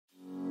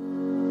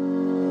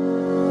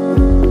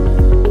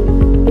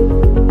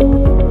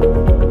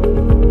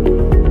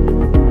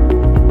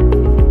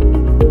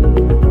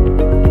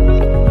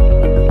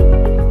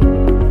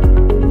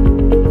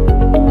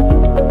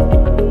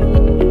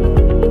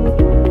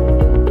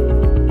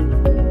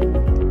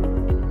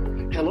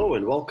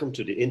welcome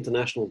to the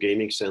International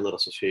Gaming Standard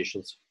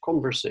Association's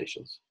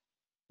Conversations.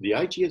 The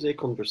IGSA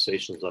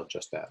Conversations are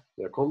just that.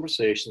 They're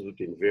conversations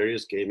between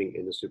various gaming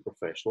industry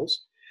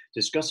professionals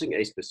discussing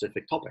a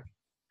specific topic.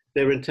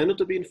 They're intended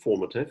to be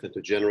informative and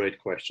to generate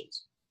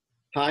questions.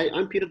 Hi,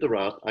 I'm Peter de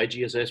Raad,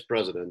 IGSA's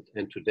president,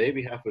 and today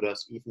we have with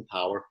us Ethan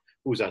Tower,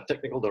 who's our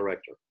technical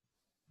director.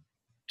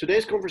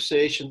 Today's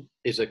conversation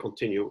is a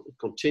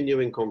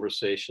continuing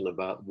conversation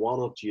about one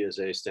of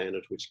GSA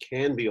standards which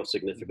can be of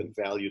significant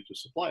value to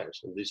suppliers,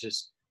 and this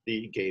is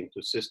the Game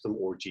to System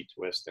or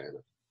G2S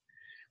standard.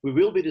 We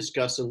will be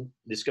discussing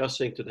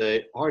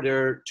today, are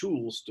there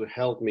tools to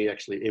help me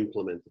actually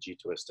implement the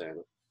G2S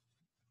standard?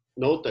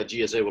 Note that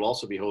GSA will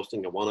also be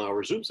hosting a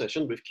 1-hour Zoom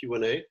session with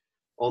Q&A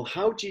on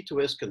how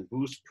G2S can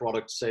boost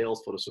product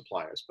sales for the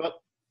suppliers. But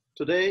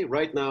today,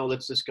 right now,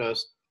 let's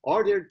discuss,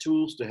 are there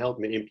tools to help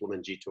me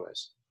implement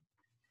G2S?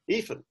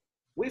 Ethan,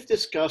 we've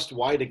discussed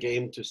why the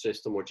Game to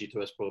System or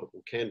G2S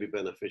protocol can be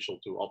beneficial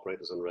to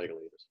operators and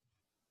regulators.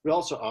 We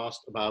also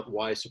asked about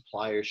why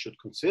suppliers should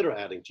consider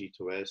adding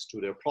G2S to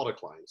their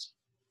product lines.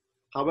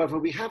 However,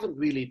 we haven't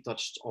really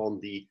touched on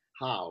the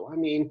how. I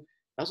mean,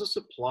 as a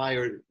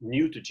supplier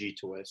new to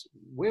G2S,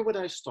 where would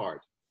I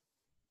start?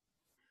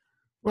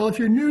 Well, if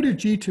you're new to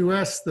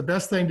G2S, the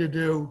best thing to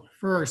do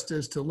first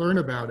is to learn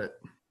about it.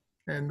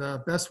 And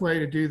the best way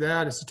to do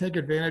that is to take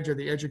advantage of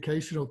the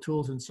educational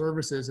tools and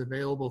services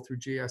available through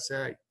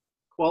GSA.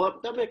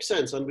 Well, that makes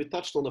sense. And we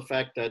touched on the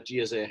fact that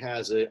GSA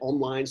has an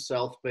online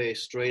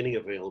self-paced training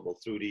available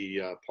through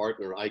the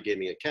partner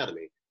iGaming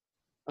Academy,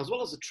 as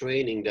well as the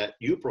training that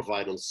you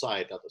provide on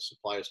site at the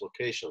supplier's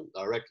location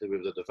directly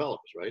with the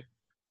developers, right?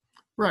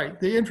 Right.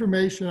 The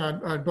information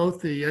on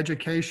both the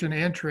education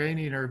and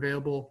training are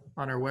available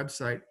on our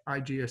website,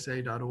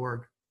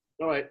 igsa.org.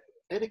 All right.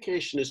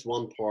 Education is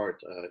one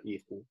part,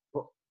 Ethan,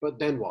 but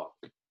then what?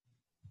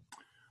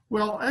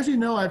 Well, as you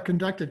know, I've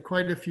conducted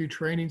quite a few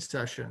training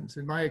sessions.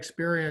 In my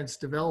experience,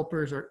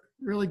 developers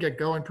really get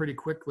going pretty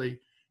quickly,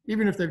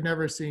 even if they've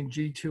never seen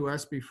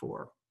G2S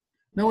before.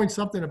 Knowing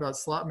something about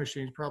slot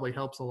machines probably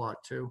helps a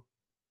lot too.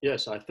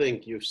 Yes, I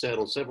think you've said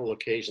on several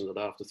occasions that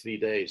after 3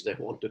 days, they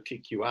want to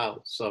kick you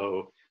out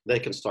so they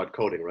can start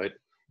coding, right?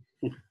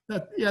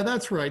 Yeah,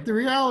 that's right. The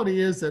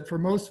reality is that for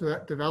most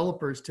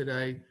developers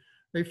today,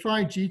 they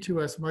find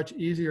G2S much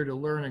easier to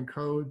learn and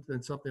code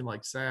than something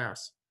like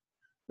SAS.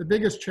 The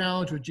biggest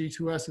challenge with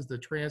G2S is the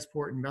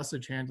transport and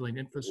message handling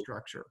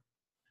infrastructure.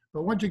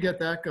 But once you get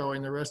that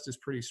going, the rest is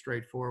pretty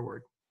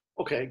straightforward.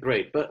 Okay,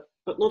 great. But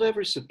not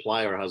every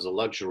supplier has the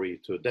luxury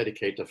to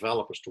dedicate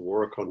developers to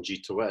work on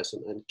G2S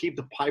and keep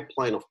the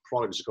pipeline of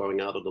products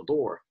going out of the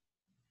door.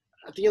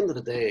 At the end of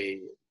the day,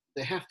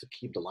 they have to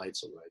keep the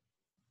lights on,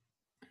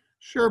 right?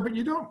 Sure, but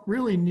you don't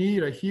really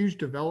need a huge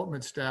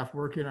development staff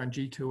working on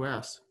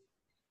G2S.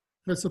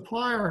 If a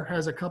supplier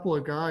has a couple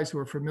of guys who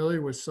are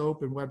familiar with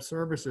SOAP and web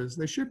services,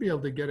 they should be able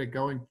to get it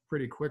going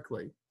pretty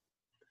quickly.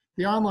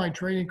 The online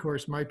training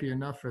course might be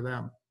enough for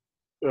them.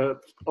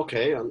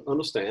 Okay, I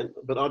understand.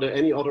 But are there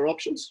any other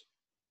options?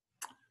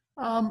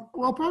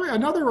 Well, probably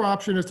another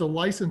option is to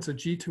license a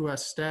G2S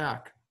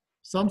stack.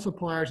 Some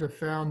suppliers have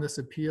found this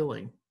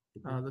appealing.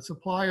 The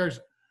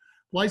suppliers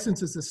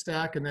licenses the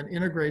stack and then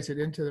integrates it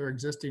into their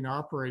existing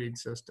operating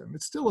system.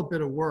 It's still a bit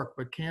of work,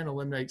 but can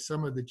eliminate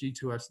some of the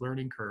G2S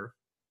learning curve.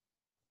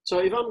 So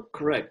if I'm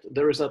correct,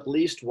 there is at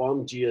least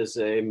one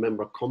GSA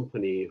member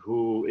company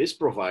who is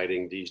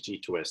providing these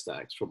G2S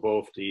stacks for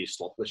both the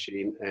slot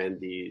machine and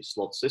the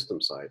slot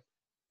system side.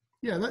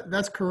 Yeah,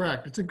 that's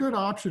correct. It's a good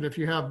option if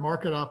you have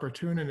market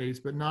opportunities,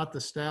 but not the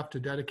staff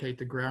to dedicate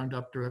the ground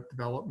up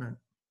development.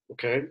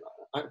 Okay.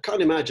 I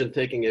can't imagine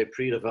taking a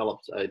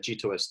pre-developed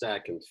G2S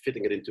stack and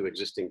fitting it into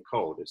existing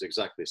code. It's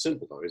exactly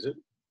simple though, is it?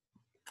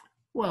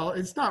 Well,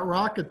 it's not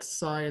rocket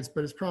science,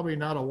 but it's probably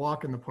not a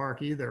walk in the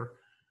park either.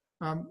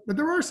 But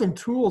there are some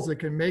tools that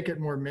can make it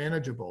more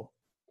manageable.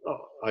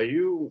 Oh,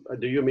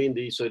 do you mean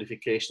the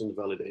certification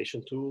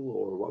validation tool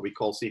or what we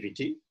call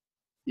CVT?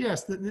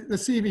 Yes, the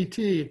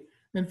CVT.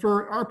 And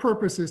for our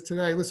purposes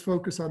today, let's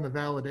focus on the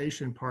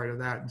validation part of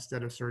that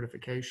instead of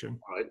certification.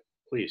 All right,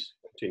 please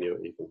continue,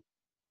 Ethan.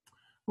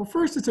 Well,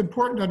 first, it's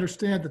important to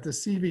understand that the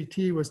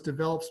CVT was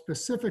developed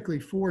specifically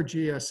for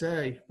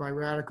GSA by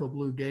Radical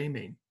Blue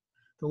Gaming.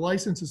 The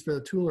licenses for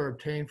the tool are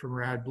obtained from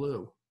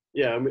RadBlue.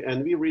 Yeah,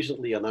 and we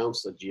recently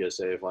announced at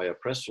GSA via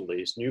press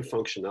release new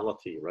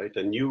functionality, right?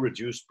 And new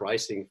reduced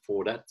pricing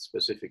for that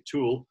specific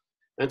tool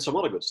and some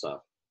other good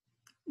stuff.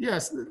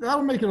 Yes,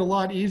 that'll make it a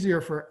lot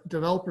easier for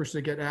developers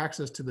to get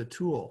access to the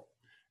tool.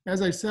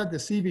 As I said, the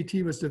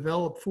CVT was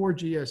developed for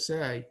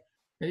GSA.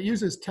 And it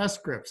uses test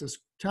scripts.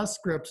 Test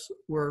scripts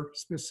were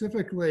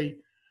specifically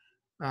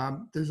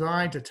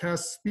designed to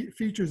test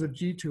features of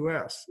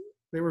G2S.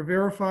 They were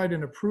verified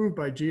and approved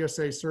by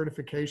GSA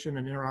Certification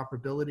and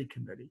Interoperability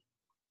Committee.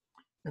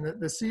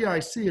 And the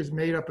CIC is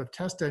made up of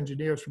test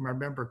engineers from our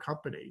member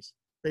companies.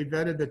 They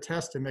vetted the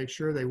tests to make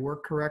sure they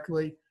work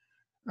correctly.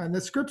 And the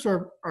scripts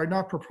are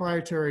not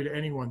proprietary to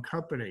any one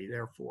company,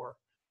 therefore.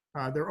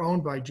 They're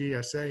owned by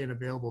GSA and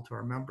available to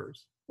our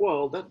members.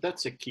 Well,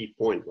 that's a key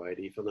point, right,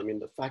 Ethan? I mean,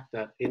 the fact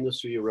that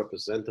industry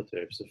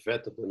representatives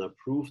vetted and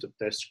approved the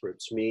test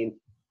scripts mean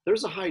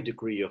there's a high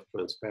degree of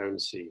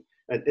transparency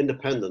and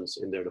independence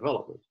in their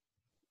development.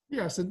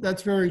 Yes,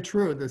 that's very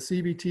true. The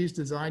CVT is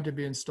designed to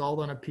be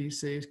installed on a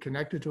PC,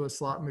 connected to a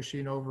slot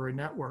machine over a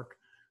network.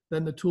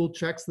 Then the tool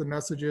checks the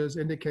messages,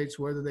 indicates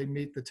whether they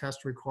meet the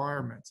test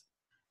requirements.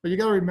 But you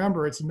got to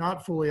remember, it's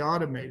not fully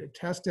automated.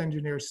 Test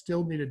engineers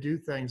still need to do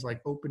things like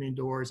opening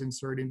doors,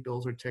 inserting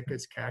bills or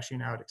tickets,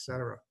 cashing out,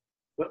 etc.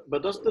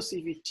 But does the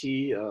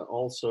CVT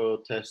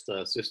also test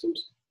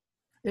systems?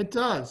 It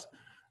does.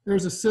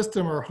 There's a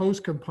system or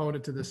host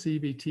component to the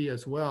CVT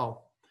as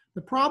well.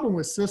 The problem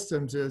with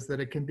systems is that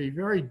it can be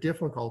very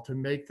difficult to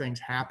make things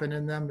happen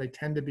in them. They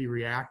tend to be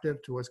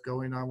reactive to what's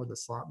going on with the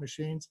slot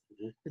machines.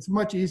 Mm-hmm. It's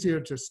much easier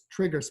to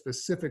trigger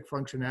specific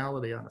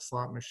functionality on a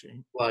slot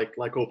machine.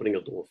 Like opening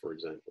a door, for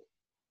example.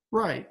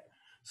 Right.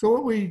 So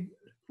what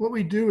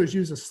we do is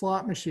use a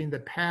slot machine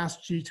that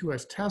passed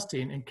G2S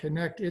testing and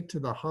connect it to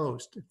the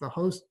host. If the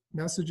host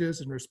messages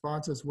and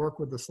responses work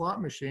with the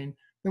slot machine,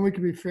 then we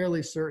can be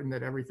fairly certain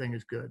that everything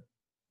is good.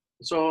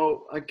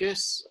 So I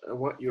guess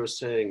what you're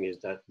saying is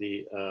that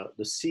the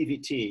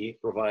CVT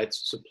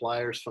provides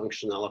suppliers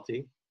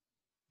functionality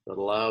that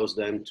allows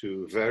them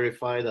to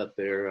verify that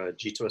their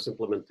G2S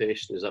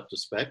implementation is up to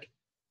spec,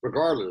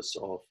 regardless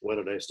of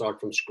whether they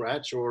start from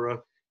scratch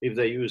or if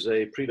they use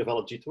a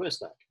pre-developed G2S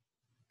stack.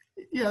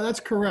 Yeah, that's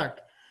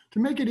correct. To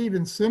make it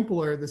even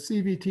simpler, the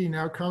CVT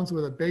now comes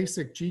with a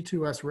basic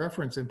G2S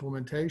reference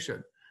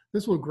implementation.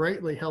 This will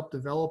greatly help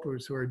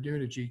developers who are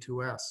new to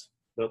G2S.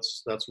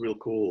 That's real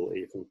cool,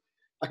 Ethan.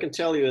 I can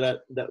tell you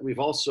that we've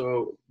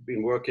also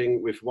been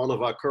working with one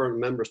of our current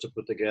members to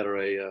put together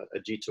a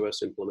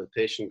G2S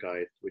implementation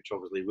guide, which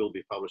obviously will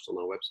be published on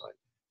our website.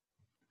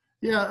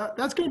 Yeah,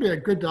 that's going to be a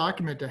good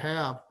document to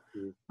have.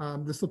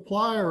 The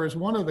supplier is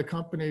one of the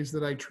companies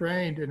that I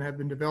trained and have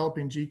been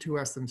developing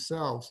G2S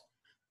themselves.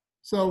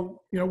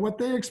 So, what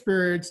they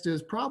experienced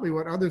is probably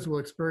what others will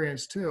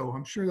experience too.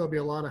 I'm sure there'll be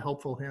a lot of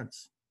helpful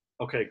hints.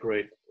 Okay,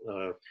 great.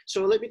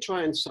 So let me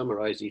try and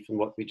summarize, Ethan,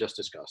 what we just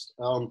discussed.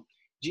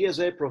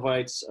 GSA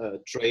provides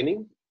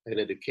training and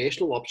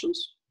educational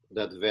options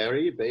that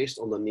vary based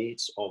on the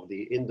needs of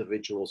the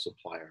individual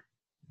supplier.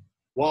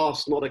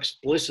 Whilst not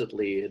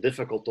explicitly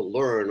difficult to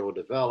learn or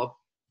develop,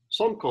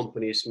 some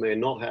companies may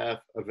not have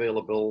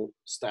available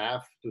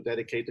staff to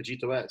dedicate to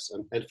G2S.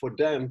 And for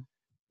them,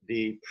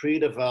 the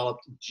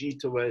pre-developed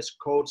G2S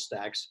code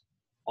stacks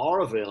are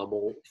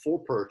available for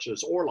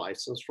purchase or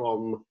license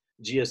from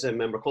GSA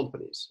member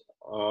companies.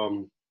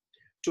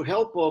 To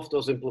help with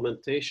those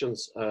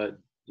implementations,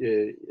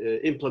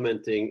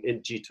 implementing in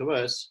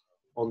G2S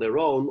on their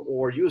own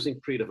or using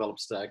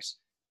pre-developed stacks,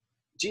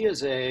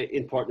 GSA,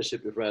 in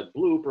partnership with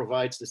RedBlue,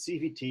 provides the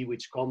CVT,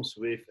 which comes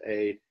with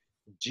a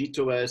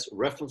G2S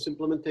reference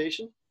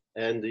implementation,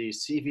 and the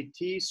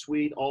CVT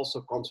Suite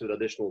also comes with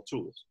additional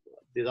tools.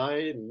 Did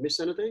I miss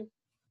anything?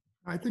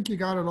 I think you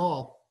got it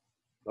all.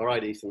 All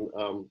right, Ethan.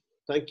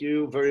 Thank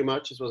you very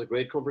much. This was a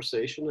great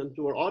conversation. And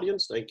to our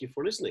audience, thank you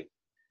for listening.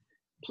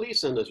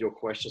 Please send us your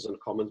questions and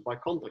comments by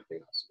contacting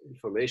us.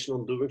 Information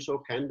on doing so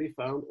can be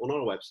found on our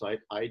website,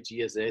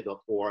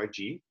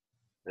 igsa.org.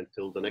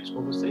 Until the next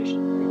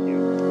conversation, thank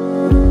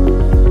you.